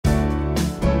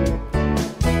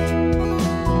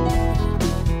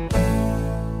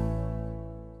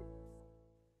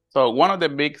So one of the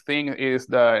big things is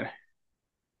that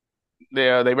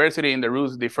the diversity in the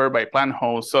roots differ by plant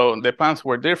host. So the plants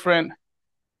were different.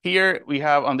 Here we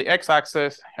have on the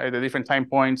x-axis the different time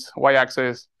points.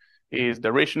 Y-axis is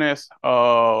the richness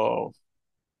of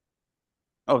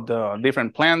the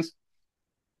different plants.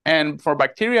 And for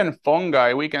bacteria and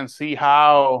fungi, we can see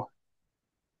how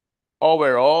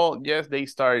overall, yes, they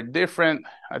start different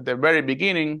at the very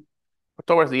beginning, but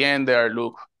towards the end, they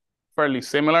look fairly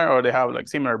similar, or they have like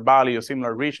similar value,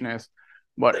 similar richness.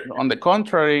 But on the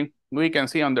contrary, we can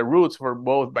see on the roots for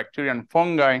both bacteria and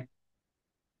fungi,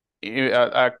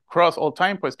 across all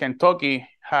time points, Kentucky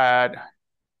had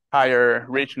higher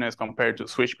richness compared to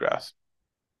switchgrass.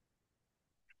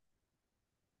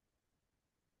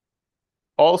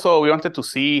 Also, we wanted to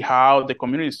see how the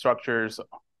community structures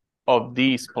of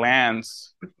these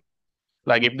plants,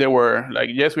 like if there were, like,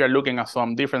 yes, we are looking at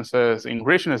some differences in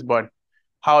richness, but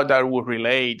how that would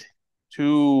relate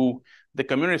to the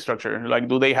community structure. Like,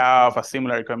 do they have a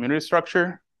similar community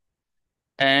structure?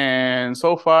 And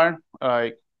so far,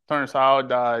 like, turns out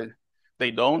that they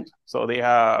don't. So they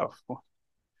have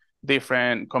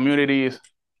different communities,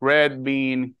 red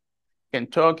being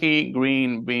Kentucky,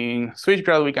 green being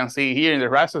switchgrass. We can see here in the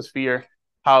rhizosphere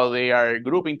how they are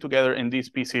grouping together in this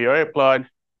PCOA plot.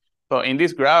 So in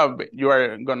this graph, you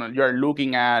are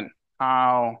looking at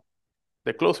how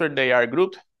the closer they are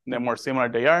grouped, the more similar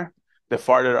they are. The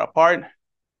farther apart,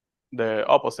 the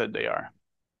opposite they are.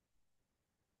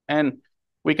 And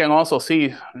we can also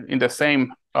see in the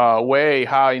same way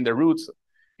how in the roots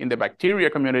in the bacteria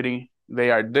community,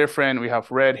 they are different. We have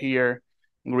red here,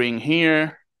 green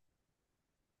here.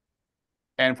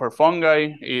 And for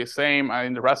fungi, it's same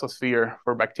in the rhizosphere.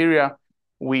 For bacteria,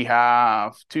 we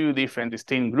have two different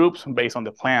distinct groups based on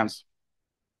the plants.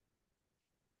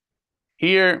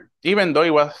 Here, even though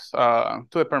it was to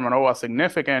the permanent was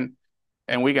significant,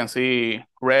 and we can see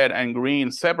red and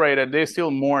green separated, they're still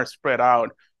more spread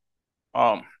out.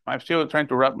 I'm still trying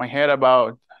to wrap my head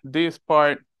about this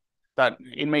part, that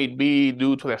it may be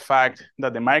due to the fact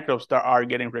that the microbes that are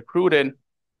getting recruited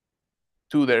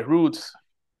to the roots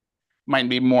might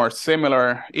be more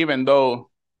similar, even though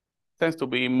it tends to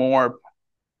be more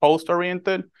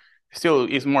host-oriented, still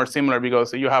is more similar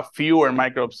because you have fewer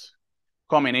microbes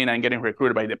coming in and getting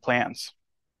recruited by the plants.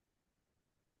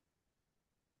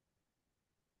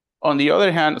 On the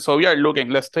other hand, so we are looking,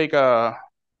 let's take a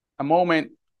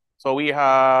moment. So we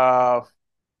have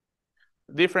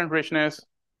different richness,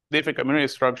 different community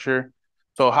structure.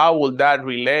 So how will that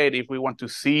relate if we want to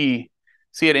see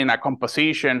it in a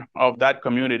composition of that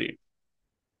community?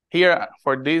 Here,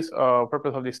 for this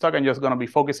purpose of this talk, I'm just going to be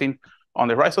focusing on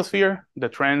the rhizosphere. The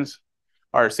trends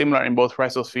are similar in both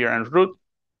rhizosphere and root.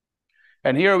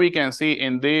 And here we can see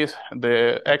in this,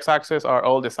 the x-axis are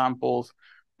all the samples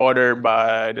ordered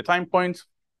by the time points.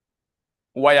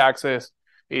 Y-axis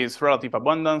is relative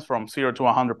abundance from 0 to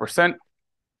 100%.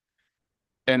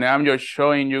 And I'm just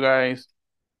showing you guys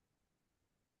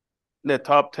the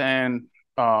top 10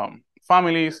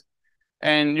 families.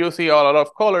 And you see a lot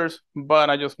of colors, but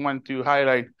I just want to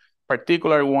highlight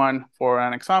particular one for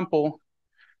an example.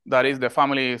 That is the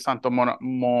family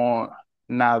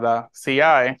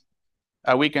Xanthomonaceae.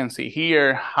 We can see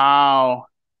here how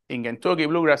in Kentucky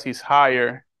bluegrass is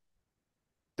higher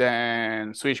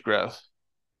than switchgrass.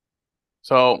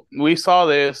 So we saw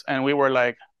this and we were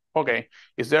like, okay,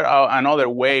 is there another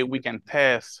way we can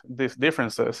test these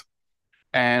differences?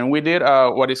 And we did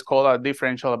what is called a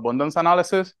differential abundance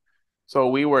analysis. So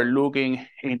we were looking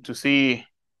into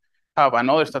have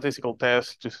another statistical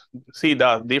test to see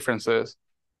the differences.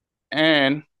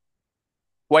 And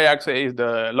y-axis is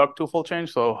the log two-fold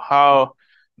change, so how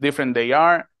different they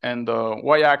are. And the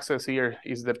y-axis here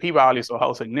is the p-value, so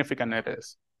how significant it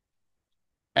is.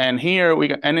 And here,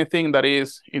 anything that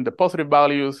is in the positive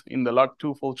values in the log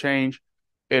two-fold change,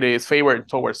 it is favored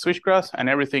towards switchgrass, and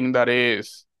everything that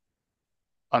is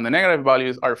on the negative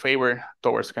values are favored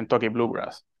towards Kentucky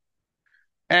bluegrass.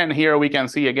 And here we can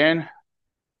see again,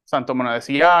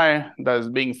 Xanthomonaceae that is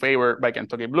being favored by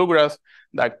Kentucky bluegrass,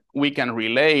 that we can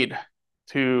relate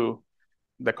to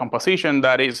the composition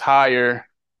that is higher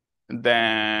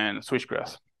than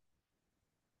switchgrass.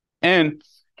 And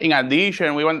in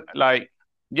addition, we want, like,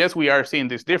 yes, we are seeing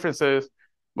these differences,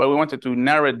 but we wanted to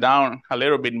narrow it down a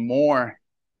little bit more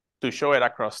to show it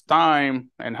across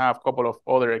time and have a couple of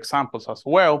other examples as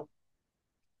well.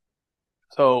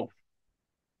 So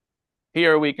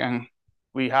here we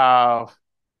have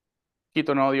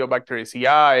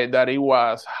Ketonidiobacteriaceae that it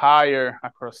was higher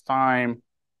across time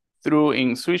through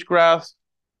in switchgrass.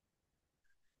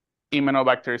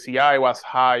 Hymenobacteriaceae was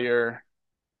higher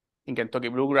in Kentucky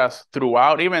bluegrass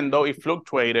throughout, even though it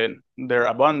fluctuated their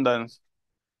abundance,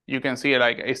 you can see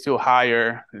like it's still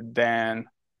higher than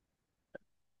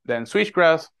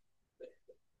switchgrass.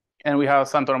 And we have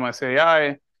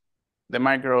Santoromacea, the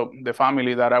microbe, the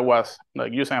family that I was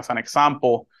like using as an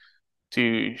example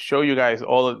to show you guys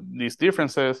all of these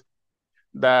differences,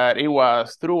 that it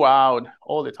was throughout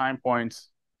all the time points,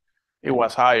 it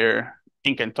was higher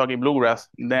in Kentucky bluegrass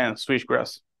than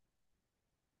switchgrass.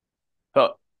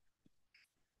 So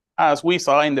as we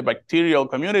saw in the bacterial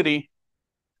community,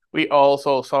 we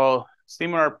also saw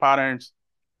similar patterns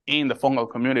in the fungal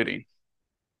community.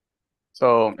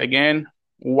 So again,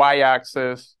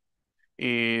 y-axis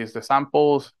is the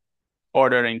samples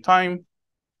ordered in time.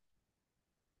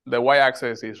 The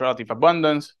y-axis is relative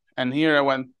abundance. And here I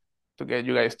want to get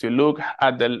you guys to look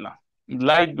at the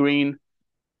light green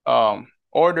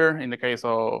order in the case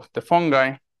of the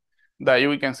fungi, that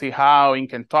you can see how in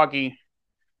Kentucky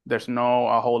there's no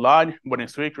a whole lot, but in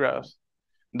switchgrass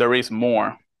there is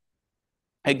more.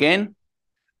 Again,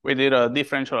 we did a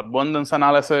differential abundance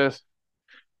analysis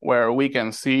where we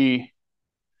can see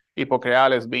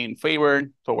Hippocreales being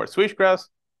favored towards switchgrass.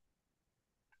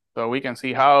 So we can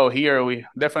see how here we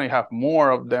definitely have more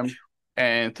of them.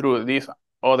 And through this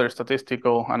other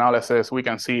statistical analysis, we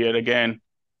can see it again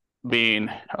being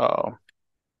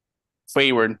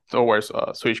favored towards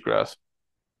switchgrass.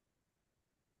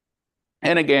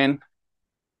 And again,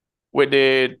 we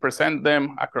did present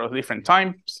them across different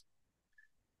times.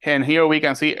 And here we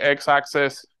can see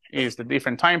x-axis is the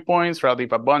different time points,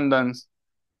 relative abundance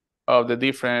of the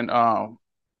different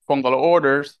fungal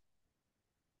orders.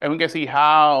 And we can see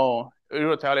how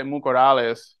Urotale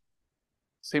mucorales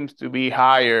seems to be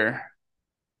higher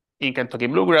in Kentucky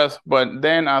bluegrass, but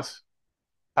then as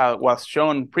was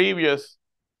shown previous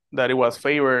that it was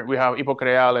favored, we have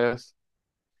Hippocreales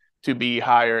to be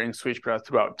higher in switchgrass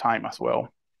throughout time as well.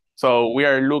 So we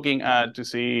are looking at to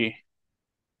see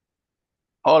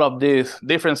all of these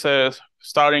differences,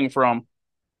 starting from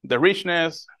the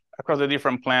richness across the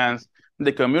different plants,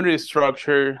 the community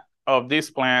structure of these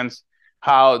plants,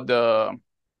 how the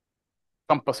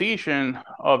composition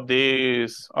of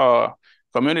these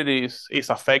communities is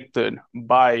affected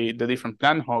by the different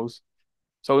plant hosts.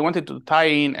 So we wanted to tie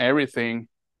in everything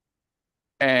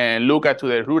and look at to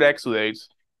the root exudates.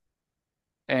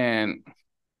 And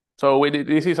so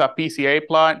this is a PCA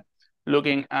plot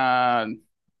looking at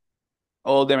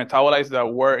all the metabolites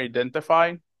that were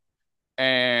identified.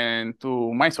 And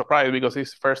to my surprise, because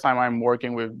it's the first time I'm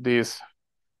working with this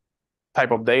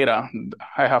type of data,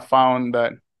 I have found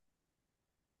that,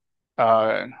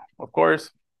 of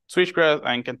course, switchgrass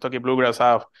and Kentucky bluegrass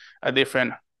have a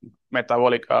different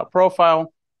metabolic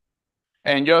profile.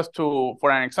 And just for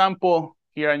an example,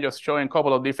 here I'm just showing a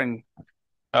couple of different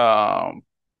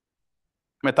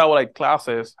metabolite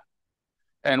classes.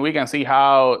 And we can see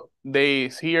how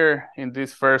here in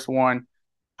this first one,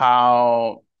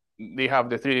 how they have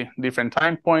the 3 different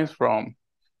time points from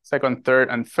 2nd,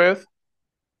 3rd, and 5th.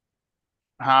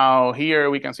 How here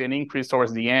we can see an increase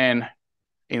towards the end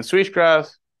in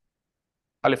switchgrass.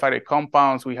 Aliphatic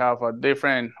compounds, we have a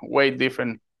different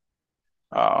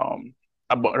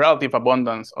relative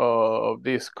abundance of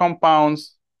these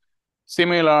compounds.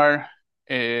 Similar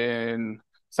in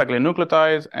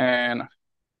cyclinucleotides and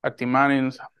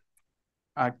actinamines,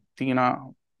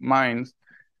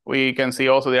 we can see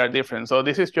also they are different. So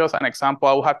this is just an example.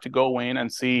 I will have to go in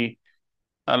and see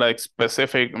like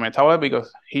specific metabolite,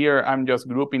 because here I'm just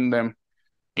grouping them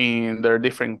in their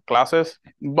different classes.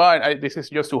 But this is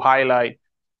just to highlight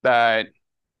that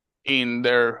in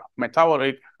their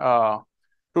metabolic root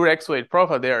exudate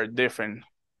profile, they are different.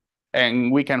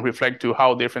 And we can reflect to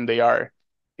how different they are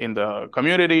in the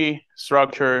community,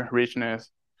 structure,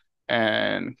 richness,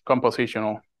 and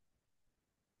compositional.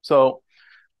 So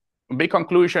big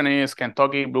conclusion is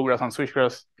Kentucky bluegrass and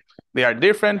switchgrass, they are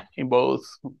different in both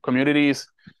communities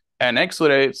and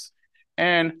exudates.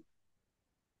 And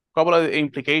a couple of the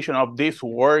implications of this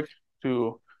work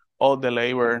to all the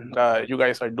labor that you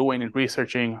guys are doing in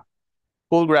researching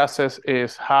pool grasses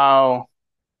is how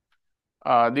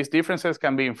these differences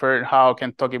can be inferred, how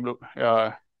Kentucky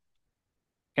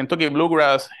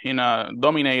bluegrass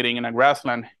dominating in a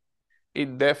grassland,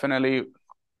 it definitely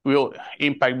will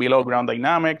impact below ground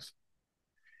dynamics.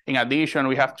 In addition,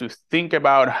 we have to think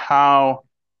about how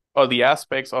all the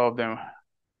aspects of the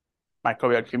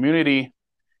microbial community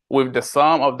with the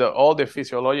sum of all the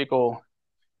physiological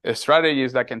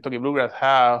strategies that Kentucky bluegrass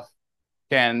have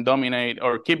can dominate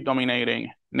or keep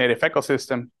dominating native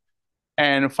ecosystem.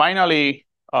 And finally,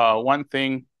 one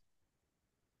thing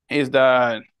is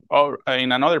that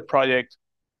in another project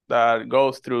that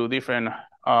goes through different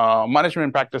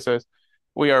management practices,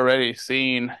 we are already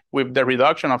seeing with the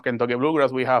reduction of Kentucky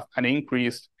bluegrass, we have an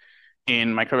increase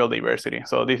in microbial diversity.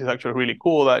 So this is actually really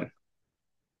cool that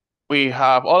we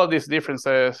have all of these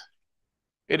differences.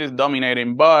 It is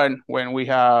dominating, but when we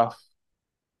have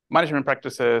management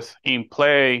practices in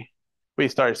play, we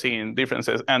start seeing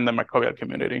differences in the microbial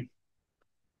community.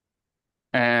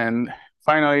 And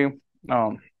finally,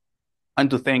 and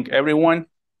to thank everyone,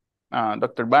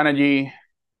 Dr. Banerjee,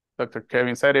 Dr.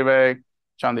 Kevin Sedivek,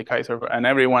 Chandi Kaiser, and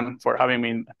everyone for having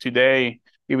me today,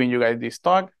 giving you guys this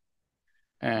talk.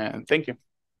 And thank you.